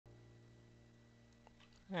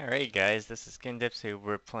Alright guys, this is Skin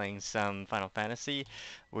We're playing some Final Fantasy.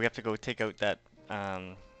 We have to go take out that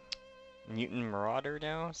um, mutant marauder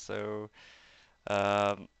now, so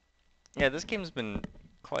um, yeah, this game's been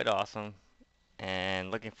quite awesome and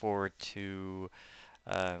looking forward to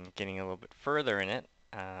getting a little bit further in it.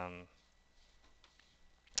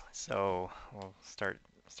 So we'll start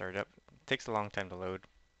up. It takes a long time to load.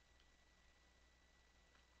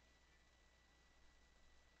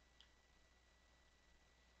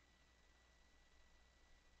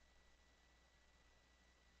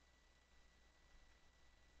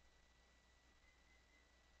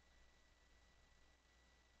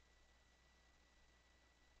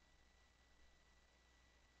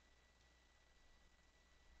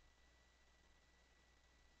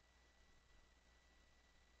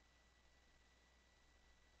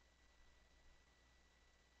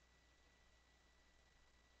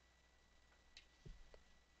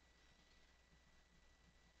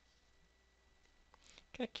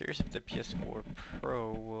 Kinda curious if the PS4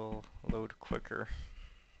 Pro will load quicker.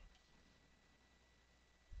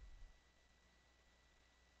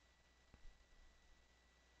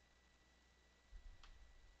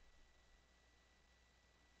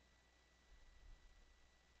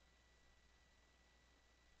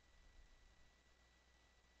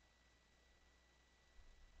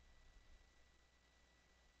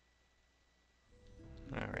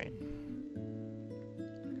 Alright,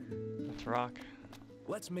 let's rock.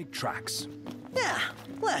 Let's make tracks. Yeah,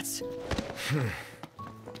 let's.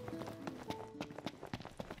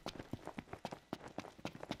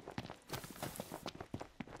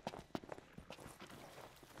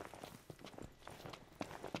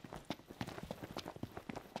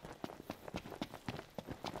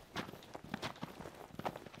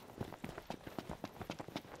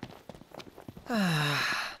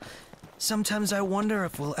 Sometimes I wonder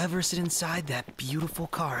if we'll ever sit inside that beautiful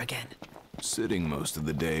car again. Sitting most of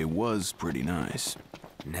the day was pretty nice.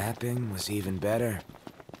 Napping was even better.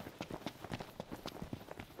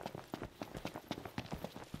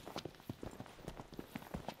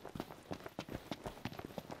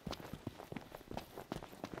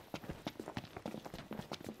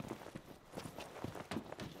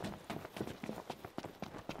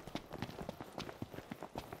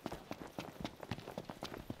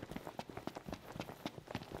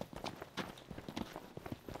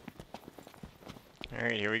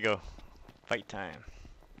 Alright, here we go. Fight time.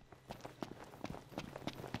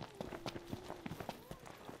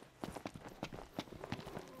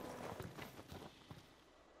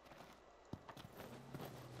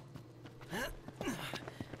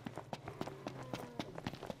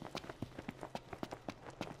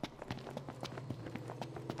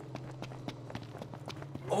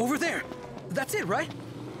 Over there! That's it, right?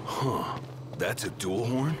 Huh. That's a dual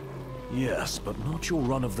horn? Yes, but not your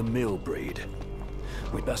run-of-the-mill breed.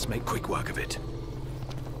 We'd best make quick work of it.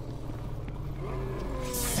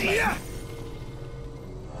 See ya!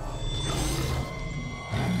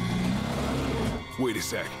 Wait a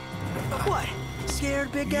sec. What?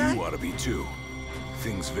 Scared, big guy? You ought to be too.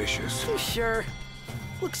 Thing's vicious. You sure?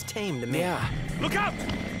 Looks tame to me. Yeah. Look out!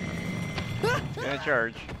 Gonna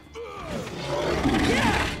charge.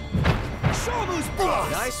 Yeah! Shamu's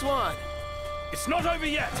boss! Nice one. It's not over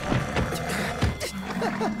yet!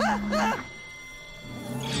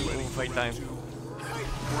 Fight time. Bring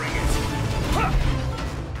it! Ha!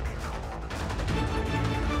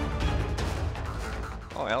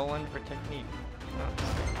 Oh, L1 for technique.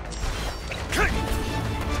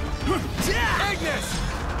 Agnes!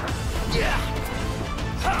 Yeah!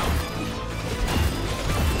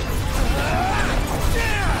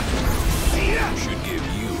 Should give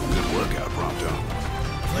you a good workout, Prompto.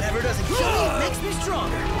 Whatever doesn't kill me makes me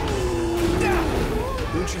stronger.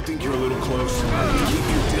 Don't you think you're a little close? Keep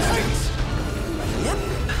your distance. Yep.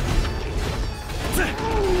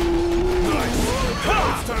 Nice!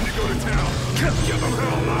 It's time to go to town. Get the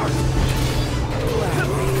hell marked!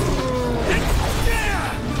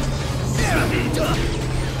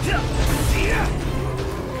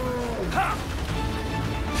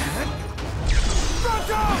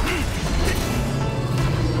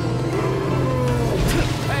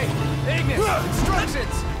 Hey, Ignis!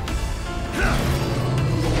 Instructions!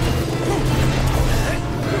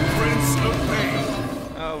 Prince of Pain.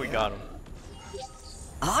 Oh, we got him.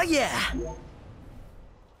 Oh, yeah.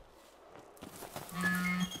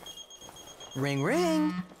 Ring,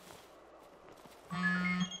 ring.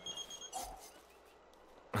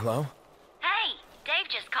 Hello? Hey, Dave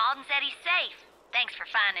just called and said he's safe. Thanks for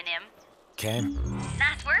finding him. Okay.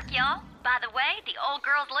 Nice work, y'all. By the way, the old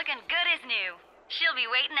girl's looking good as new. She'll be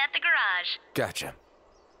waiting at the garage. Gotcha.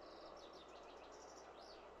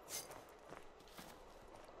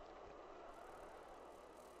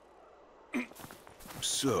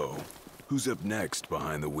 So, who's up next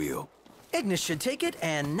behind the wheel? Ignis should take it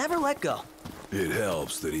and never let go. It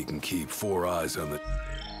helps that he can keep 4 eyes on the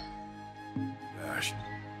dash.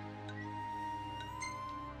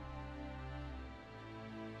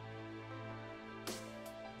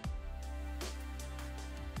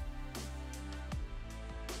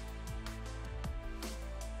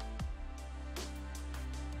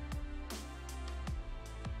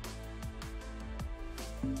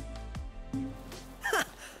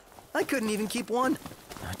 I couldn't even keep one.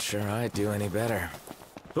 Not sure I'd do any better.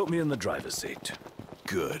 Put me in the driver's seat.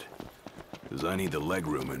 Good. Because I need the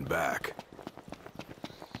legroom in back.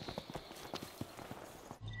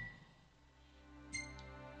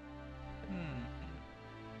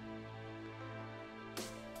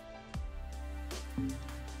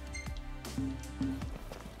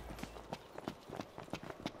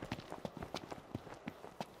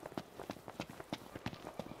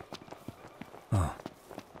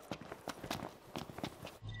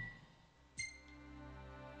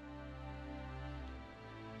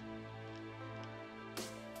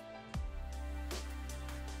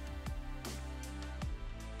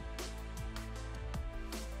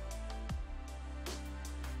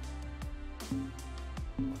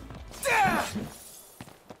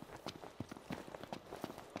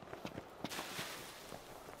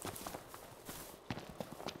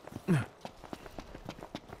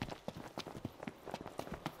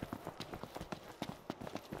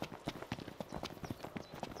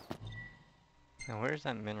 Now where's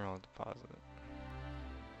that mineral deposit?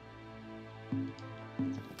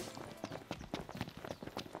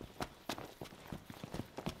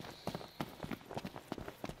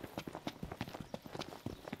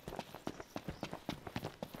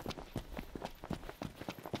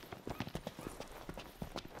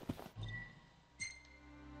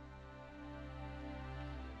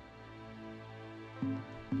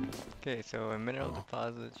 Okay, so a mineral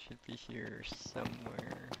deposit should be here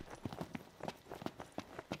somewhere.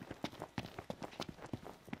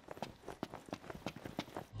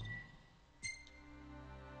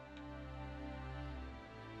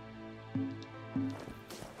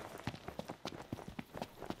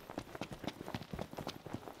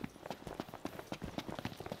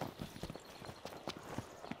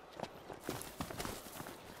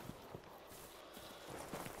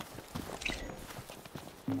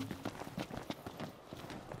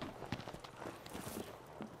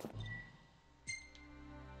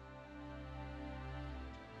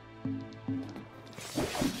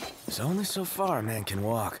 There's only so far a man can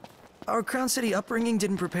walk. Our Crown City upbringing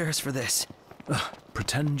didn't prepare us for this.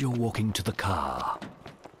 Pretend you're walking to the car.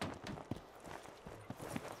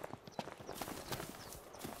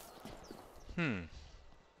 Hmm.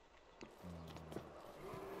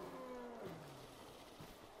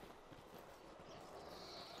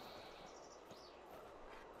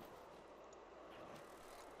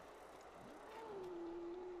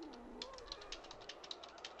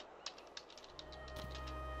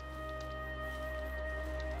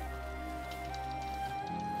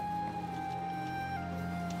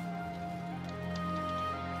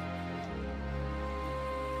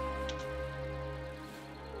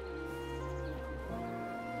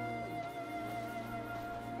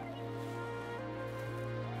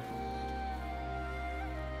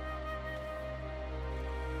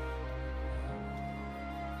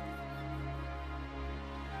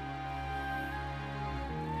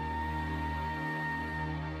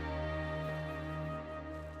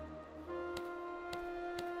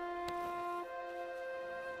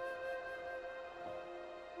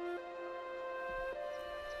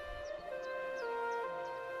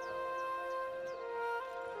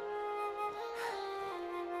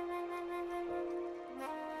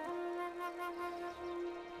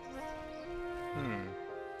 Hmm.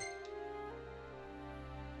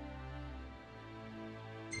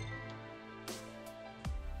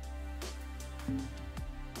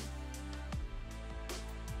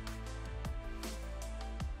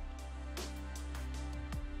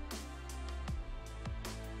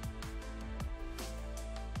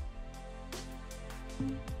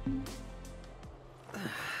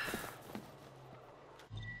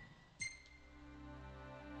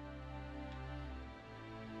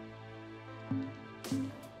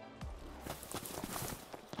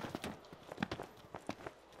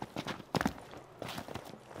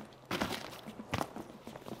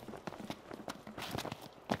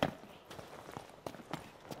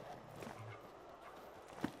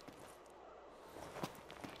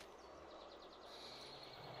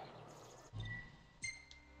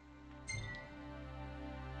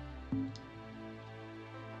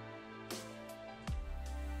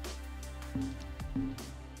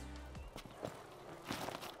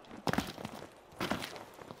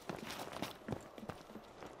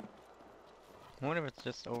 I wonder if it's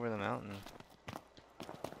just over the mountain.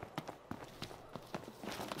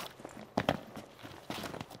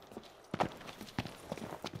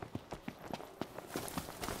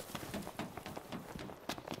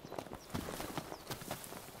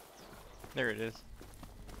 There it is.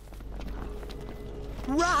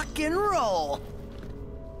 Rock and roll!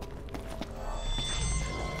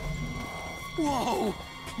 Whoa!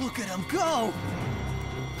 Look at him go!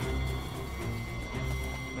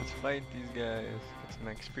 Let's fight these guys. Get some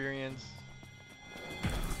experience.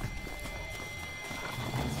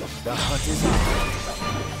 The hunt is on.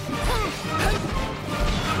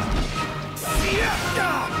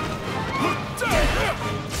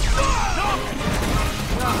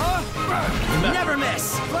 Never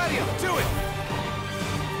miss! Gladio, do it!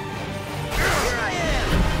 Here I am!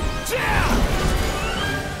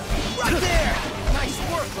 Right there! Nice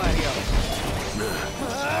work, Gladio!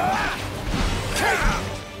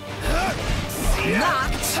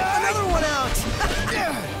 Knocked! Another one out!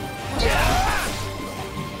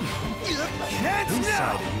 Hands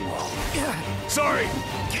now! Sorry!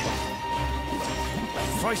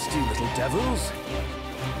 Feisty little devils.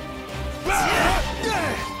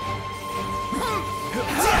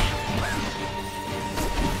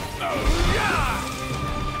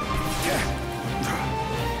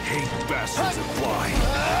 Hate bastards that fly!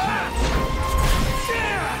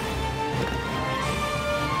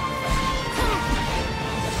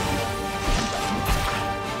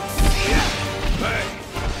 Hey!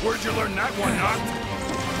 Where'd you learn that one, Knock?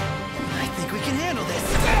 I think we can handle this.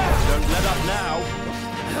 Don't let up now.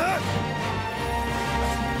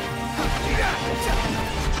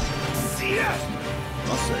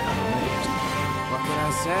 I'll say I'm amazed. What can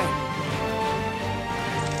I say?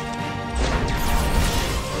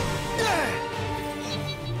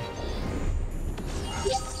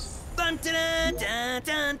 Dun, dun, dun,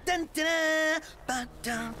 dun, dun, dun, ba,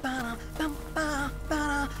 dun, ba, dum, bum, ba,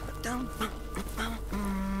 ba, dum, bum, bum,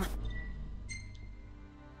 bum.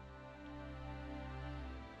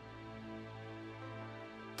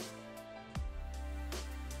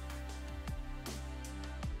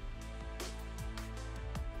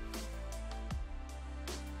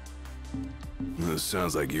 This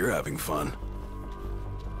sounds like you're having fun.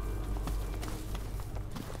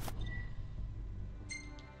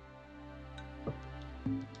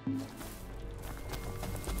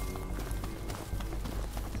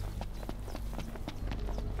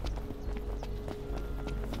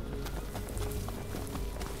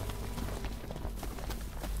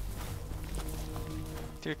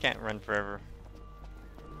 Deer can't run forever.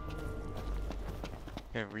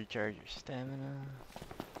 Gotta recharge your stamina.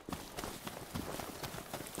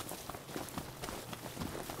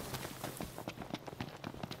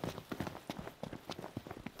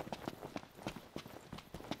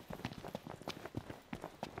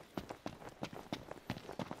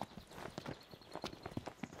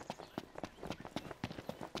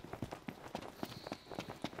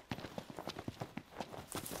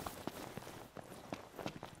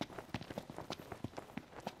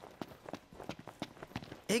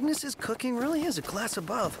 Ignis's cooking really is a class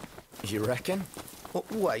above. You reckon?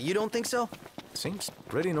 What, you don't think so? Seems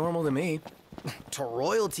pretty normal to me. To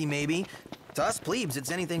royalty, maybe. To us plebes, it's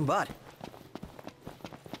anything but.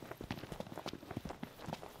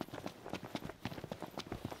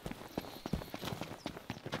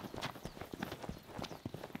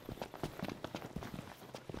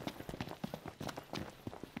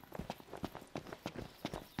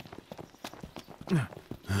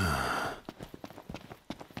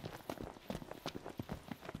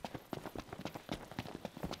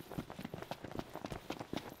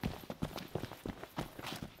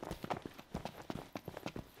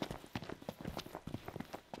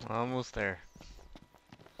 Almost there.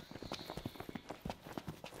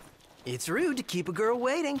 It's rude to keep a girl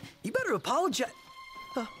waiting. You better apologize.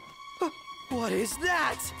 What is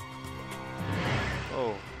that?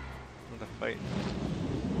 Oh, what a fight.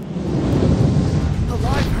 A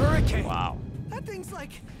live hurricane. Wow. That thing's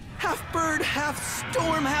like half bird, half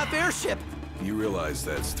storm, half airship. You realize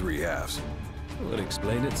that's 3 halves. Would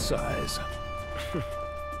explain its size.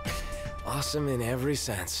 Awesome in every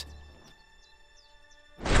sense.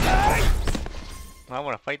 I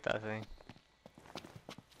want to fight that thing.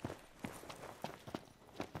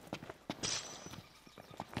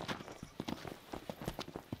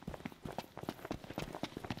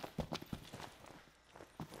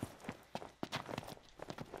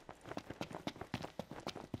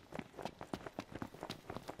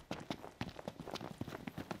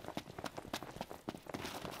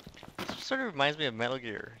 Sort of reminds me of Metal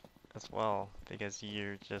Gear as well, because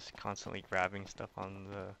you're just constantly grabbing stuff on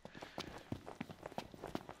the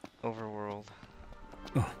overworld.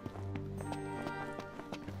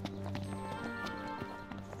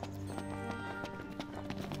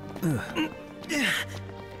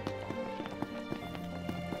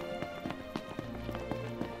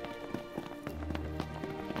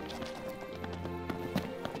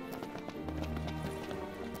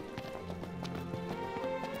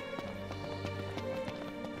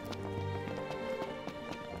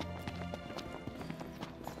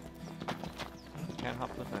 Can't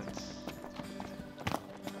hop the fence.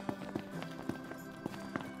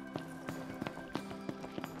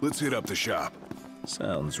 Let's hit up the shop.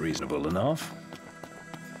 Sounds reasonable enough.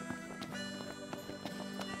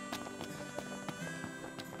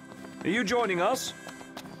 Are you joining us?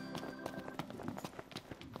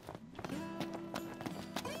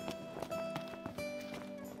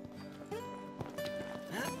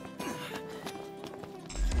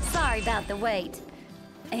 Sorry about the wait.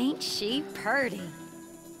 Ain't she purty?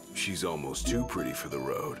 She's almost too pretty for the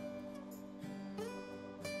road.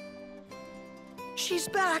 She's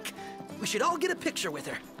back. We should all get a picture with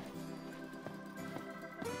her.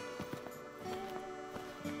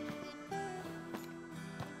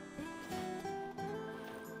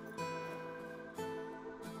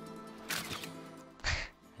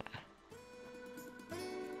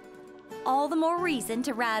 All the more reason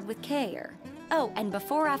to ride with care. Oh, and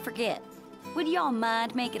before I forget, would y'all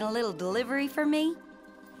mind making a little delivery for me?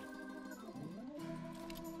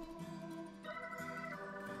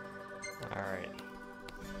 Alright.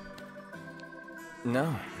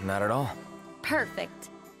 No, not at all. Perfect.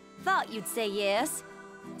 Thought you'd say yes.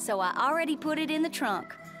 So I already put it in the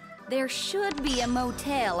trunk. There should be a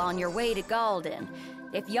motel on your way to Galden.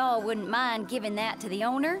 If y'all wouldn't mind giving that to the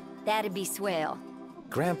owner, that'd be swell.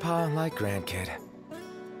 Grandpa like grandkid.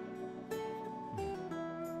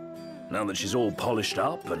 Now that she's all polished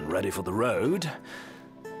up and ready for the road,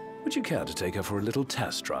 would you care to take her for a little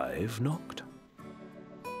test drive, Noct?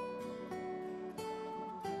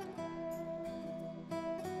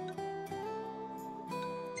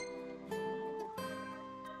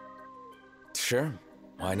 Sure,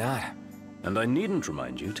 why not? And I needn't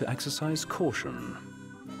remind you to exercise caution.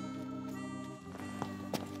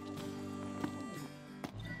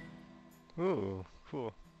 Ooh,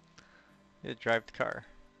 cool. You drive the car.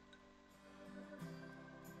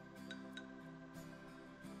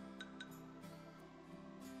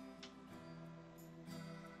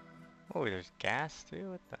 Oh, there's gas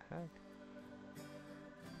too? What the heck?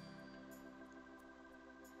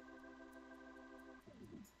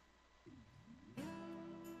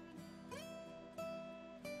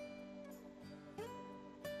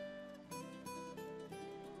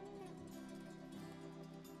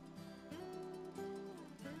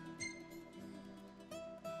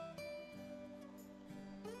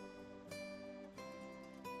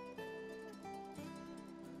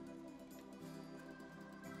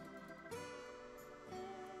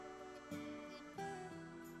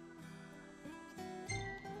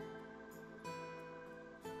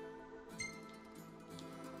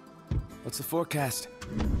 What's the forecast?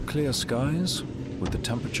 Clear skies, with the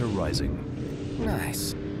temperature rising.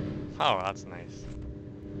 Nice. Oh, that's nice.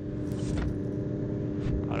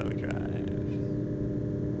 Auto drive.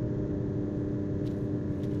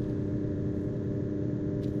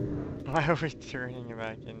 Why are we turning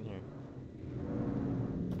back in here?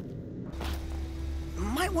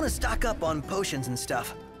 Might want to stock up on potions and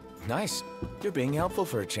stuff. Nice. You're being helpful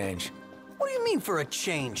for a change. What do you mean for a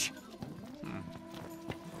change?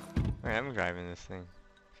 Alright, I'm driving this thing.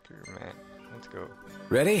 Screw man. Let's go.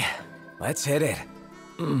 Ready? Let's hit it.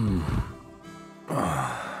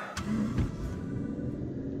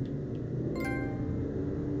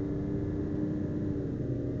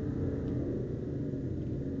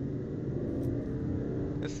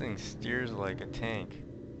 This thing steers like a tank.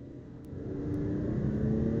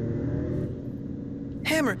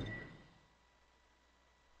 Hammer.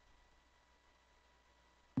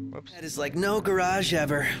 Whoops. That is like no garage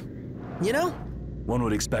ever. You know? One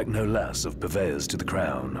would expect no less of purveyors to the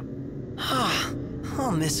crown.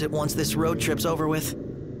 I'll miss it once this road trip's over with.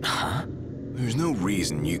 There's no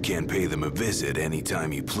reason you can't pay them a visit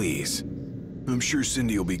anytime you please. I'm sure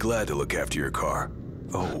Cindy will be glad to look after your car.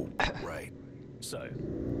 Oh, right. So,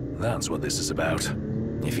 that's what this is about.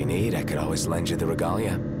 If you need, I could always lend you the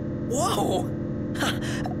regalia. Whoa!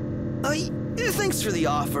 Thanks for the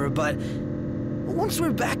offer, but once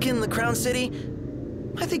we're back in the Crown City,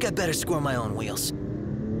 I think I'd better score my own wheels.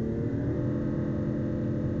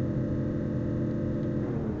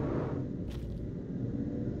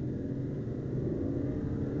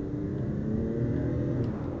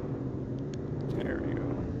 There we go.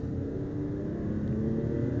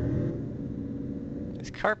 This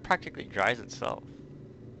car practically drives itself.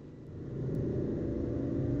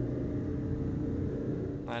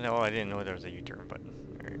 I know, I didn't know there was a U-turn button.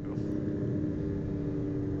 There you go.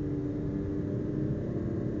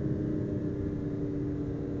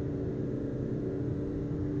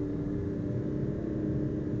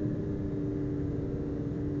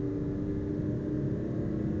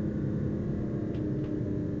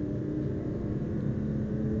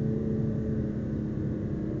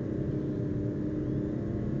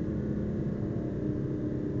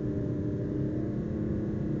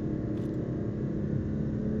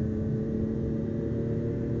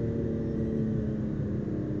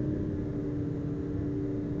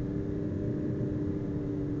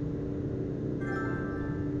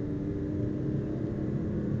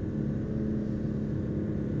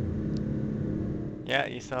 Yeah,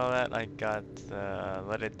 you saw that. I got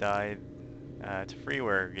Let It Die. It's a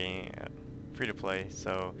freeware game, free to play.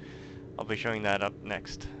 So I'll be showing that up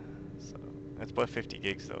next. So it's about 50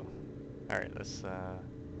 gigs though. All right, let's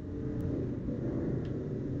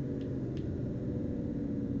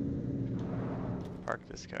park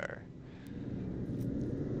this car.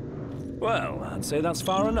 Well, I'd say that's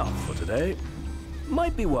far enough for today.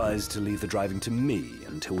 Might be wise to leave the driving to me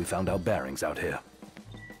until we found our bearings out here.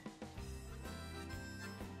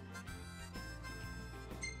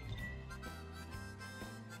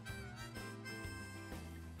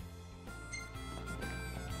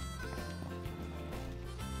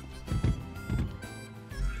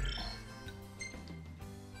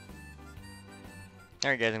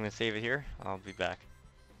 Alright guys, I'm gonna save it here. I'll be back.